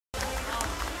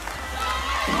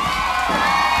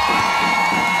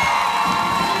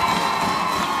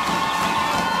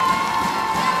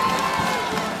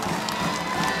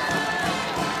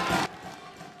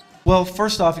Well,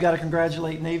 first off, you got to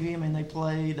congratulate Navy. I mean, they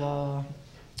played a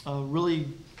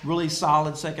really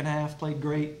solid second half. Played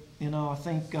great. I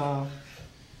think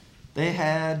they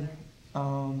had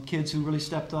kids who really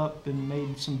stepped up and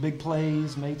made some big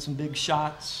plays, made some big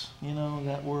shots.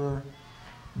 That were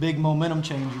big momentum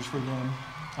changers for them.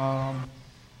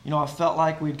 I felt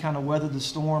like we'd kind of weathered the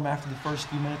storm after the first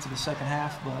few minutes of the second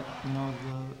half, but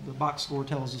the box score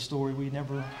tells the story. We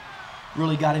never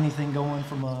really got anything going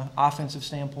from an offensive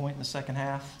standpoint in the second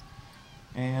half,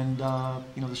 and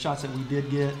the shots that we did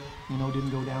get, didn't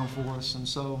go down for us, and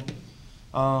so.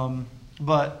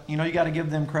 But you got to give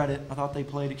them credit. I thought they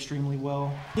played extremely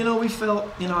well. We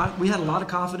felt, we had a lot of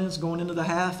confidence going into the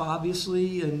half,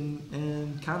 obviously,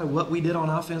 and kind of what we did on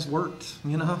offense worked,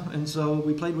 and so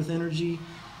we played with energy.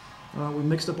 We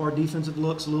mixed up our defensive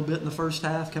looks a little bit in the first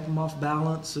half, kept them off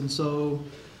balance, and so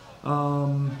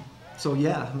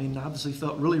yeah, I mean, obviously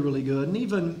felt really good. And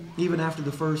even after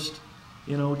the first,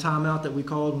 timeout that we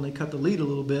called when they cut the lead a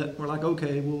little bit, we're like,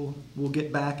 okay, we'll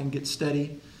get back and get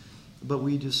steady. But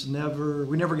we just never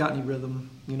got any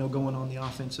rhythm, going on the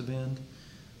offensive end.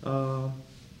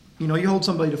 You hold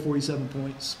somebody to 47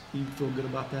 points, you feel good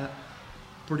about that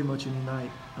pretty much any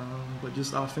night. But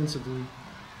just offensively,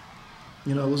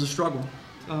 it was a struggle.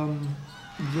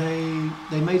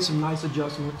 They made some nice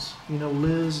adjustments.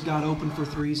 Liz got open for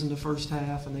threes in the first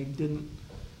half, and they didn't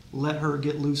let her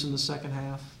get loose in the second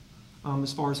half.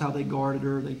 As far as how they guarded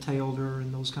her, they tailed her,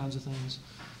 and those kinds of things.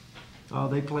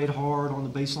 They played hard on the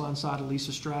baseline side of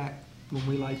Lisa Strack when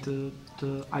we like to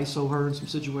ISO her in some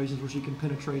situations where she can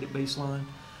penetrate at baseline.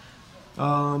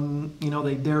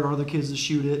 They dared other kids to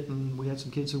shoot it, and we had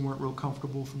some kids who weren't real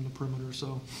comfortable from the perimeter.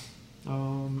 So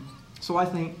I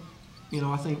think,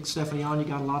 Stephanie Anya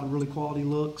got a lot of really quality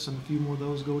looks, and a few more of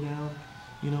those go down.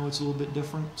 It's a little bit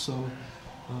different. So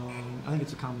I think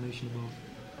it's a combination of both.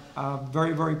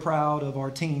 I'm very proud of our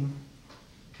team.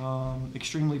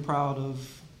 Extremely proud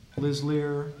of Liz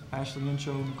Lear, Ashley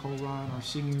Incho, Nicole Ryan, our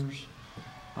seniors,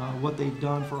 what they've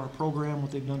done for our program,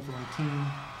 what they've done for our team.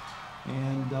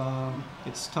 And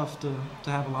it's tough to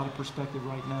have a lot of perspective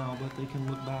right now, but they can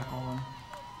look back on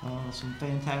some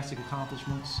fantastic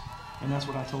accomplishments. And that's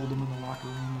what I told them in the locker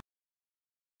room.